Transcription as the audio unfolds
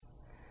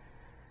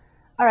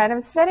All right,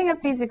 I'm setting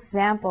up these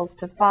examples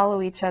to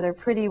follow each other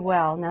pretty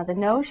well. Now the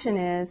notion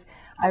is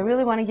I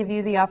really want to give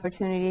you the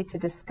opportunity to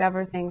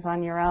discover things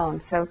on your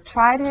own. So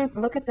try to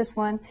look at this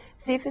one,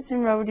 see if it's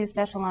in row reduced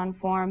echelon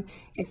form.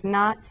 If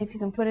not, see if you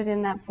can put it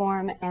in that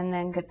form and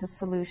then get the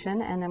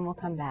solution, and then we'll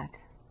come back.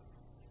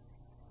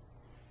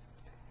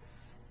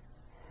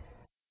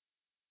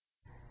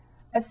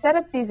 I've set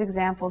up these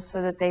examples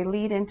so that they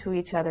lead into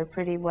each other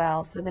pretty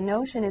well. So the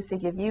notion is to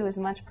give you as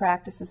much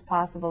practice as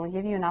possible and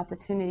give you an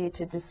opportunity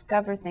to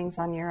discover things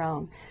on your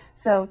own.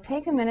 So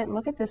take a minute,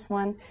 look at this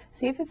one,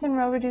 see if it's in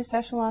row reduced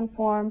echelon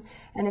form,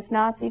 and if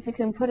not, see if you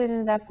can put it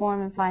into that form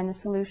and find the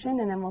solution,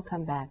 and then we'll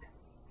come back.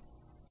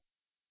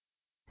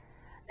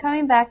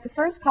 Coming back, the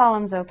first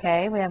column's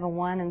okay. We have a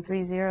 1 and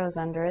 3 zeros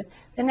under it.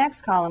 The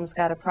next column's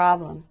got a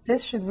problem.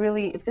 This should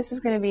really, if this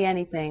is going to be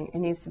anything, it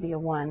needs to be a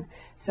 1.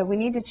 So we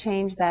need to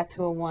change that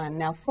to a 1.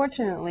 Now,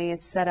 fortunately,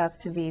 it's set up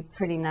to be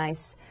pretty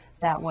nice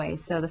that way.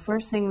 So the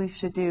first thing we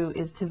should do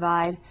is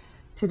divide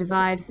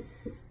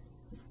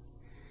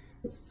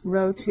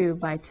row 2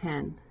 by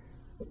 10.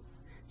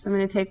 So I'm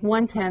going to take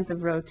 1/10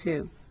 of row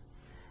 2.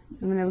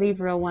 I'm going to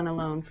leave row 1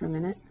 alone for a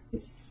minute.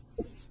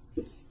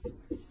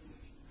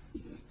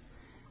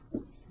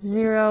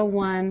 0,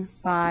 1,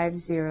 5,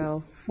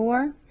 0,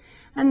 4.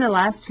 And the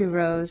last two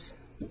rows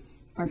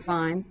are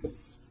fine.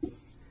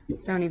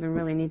 Don't even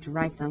really need to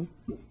write them.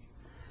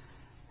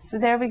 So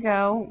there we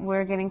go.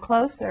 We're getting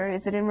closer.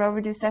 Is it in row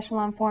reduced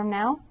echelon form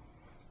now?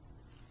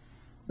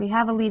 We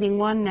have a leading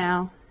 1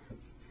 now.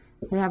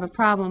 We have a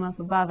problem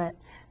up above it.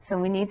 So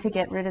we need to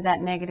get rid of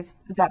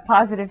that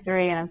positive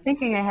 3. And I'm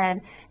thinking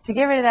ahead. To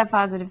get rid of that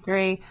positive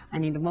 3, I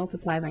need to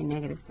multiply by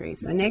negative 3.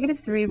 So negative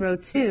 3 row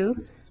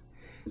 2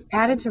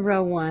 added to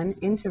row 1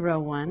 into row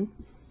 1.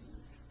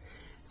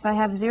 So I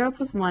have 0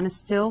 plus 1 is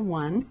still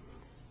 1.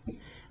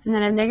 And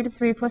then I have negative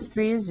 3 plus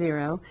 3 is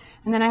 0.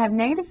 And then I have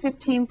negative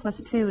 15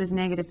 plus 2 is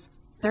negative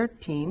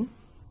 13.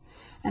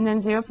 And then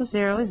 0 plus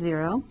 0 is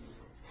 0.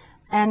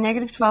 And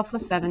negative 12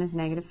 plus 7 is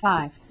negative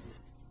 5.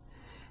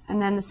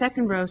 And then the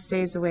second row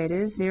stays the way it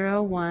is,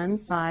 0, 1,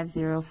 5,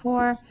 0,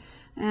 4,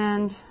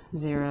 and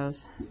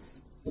zeros.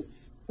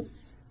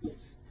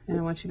 And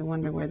I want you to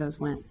wonder where those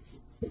went.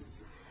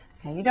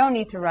 Okay, you don't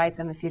need to write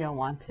them if you don't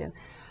want to.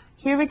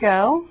 Here we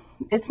go.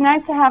 It's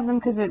nice to have them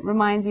because it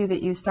reminds you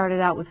that you started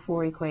out with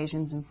 4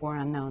 equations and 4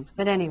 unknowns.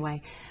 But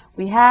anyway,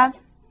 we have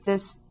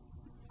this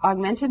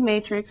augmented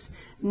matrix.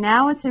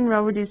 Now it's in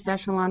row reduced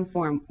echelon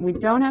form. We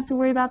don't have to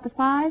worry about the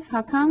 5.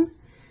 How come?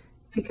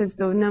 Because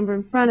the number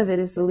in front of it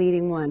is the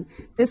leading 1.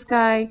 This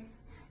guy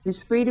is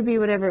free to be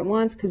whatever it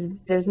wants because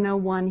there's no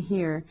 1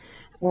 here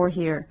or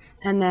here.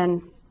 And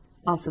then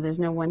also, there's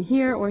no 1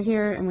 here or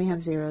here, and we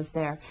have zeros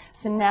there.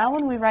 So now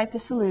when we write the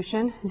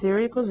solution, 0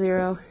 equals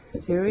 0,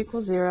 0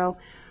 equals 0,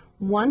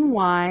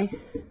 1y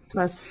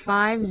plus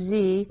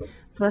 5z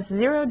plus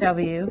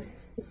 0w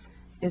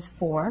is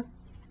 4.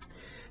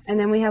 And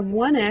then we have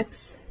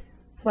 1x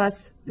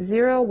plus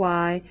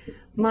 0y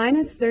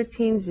minus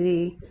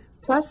 13z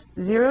plus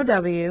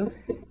 0w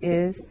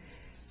is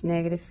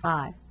negative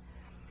 5.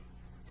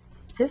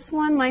 This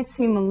one might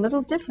seem a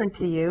little different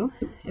to you.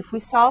 If we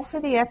solve for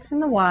the x and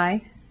the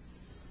y,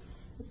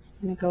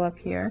 I'm going to go up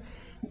here.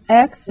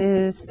 X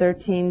is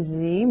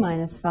 13z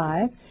minus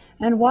 5,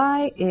 and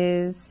y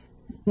is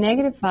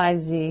negative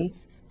 5z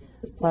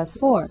plus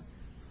 4.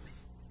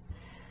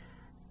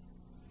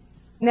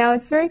 Now,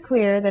 it's very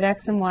clear that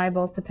x and y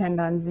both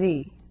depend on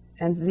z,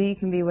 and z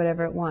can be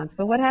whatever it wants.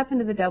 But what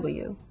happened to the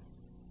w?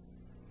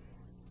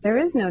 There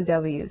is no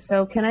w.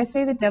 So can I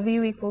say that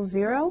w equals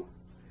 0?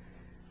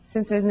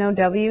 Since there's no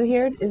w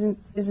here,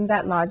 isn't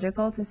that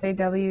logical to say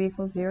w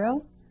equals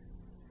 0?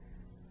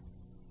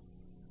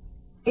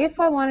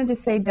 If I wanted to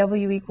say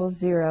w equals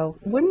 0,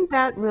 wouldn't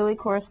that really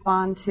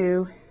correspond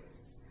to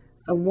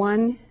a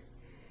 1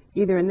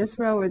 either in this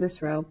row or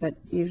this row, but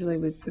usually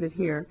we put it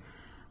here.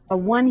 A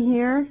 1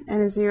 here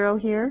and a 0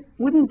 here.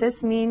 Wouldn't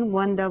this mean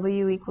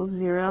 1w equals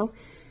 0?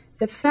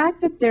 The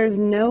fact that there's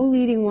no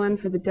leading 1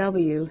 for the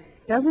w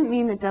doesn't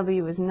mean that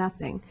w is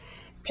nothing.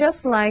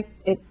 Just like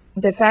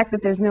the fact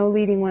that there's no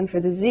leading 1 for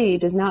the z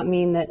does not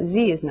mean that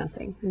z is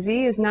nothing.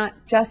 Z is not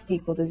just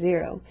equal to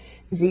 0.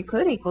 Z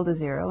could equal to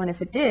 0, and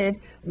if it did,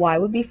 y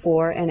would be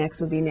 4 and x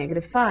would be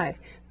negative 5.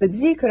 But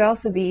z could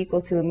also be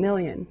equal to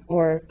 1,000,000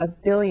 or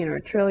 1,000,000,000 or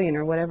 1,000,000,000,000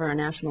 or whatever our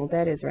national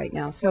debt is right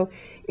now. So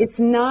it's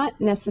not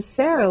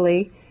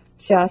necessarily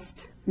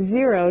just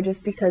 0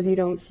 just because you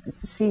don't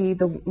see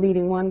the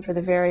leading 1 for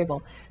the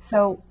variable.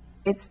 So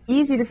it's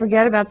easy to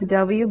forget about the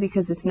w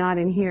because it's not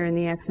in here in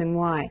the x and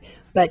y.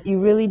 But you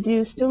really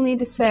do still need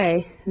to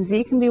say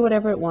z can be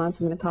whatever it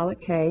wants. I'm going to call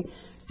it k.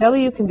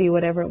 W can be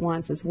whatever it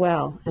wants as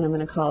well, and I'm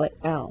going to call it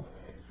L.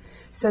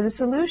 So the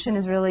solution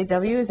is really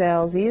W is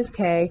L, Z is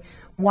K,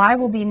 Y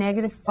will be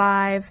negative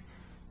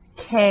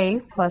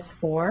 5K plus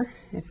 4,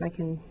 if I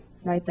can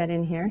write that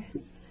in here.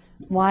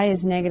 Y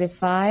is negative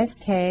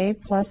 5K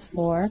plus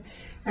 4,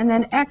 and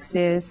then X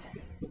is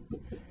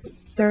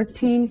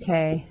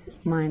 13K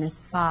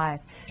minus 5.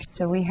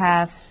 So we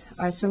have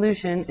our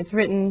solution. It's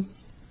written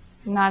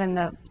not in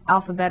the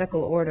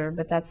alphabetical order,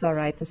 but that's all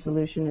right. The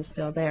solution is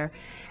still there.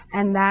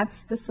 And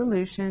that's the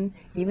solution.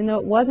 Even though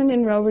it wasn't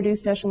in row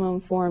reduced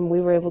echelon form, we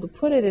were able to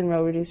put it in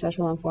row reduced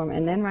echelon form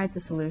and then write the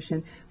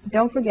solution. But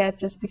don't forget,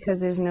 just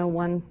because there's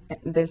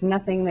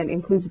nothing that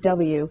includes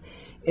W,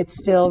 it's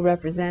still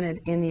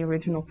represented in the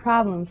original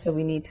problem, so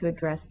we need to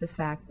address the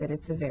fact that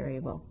it's a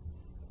variable.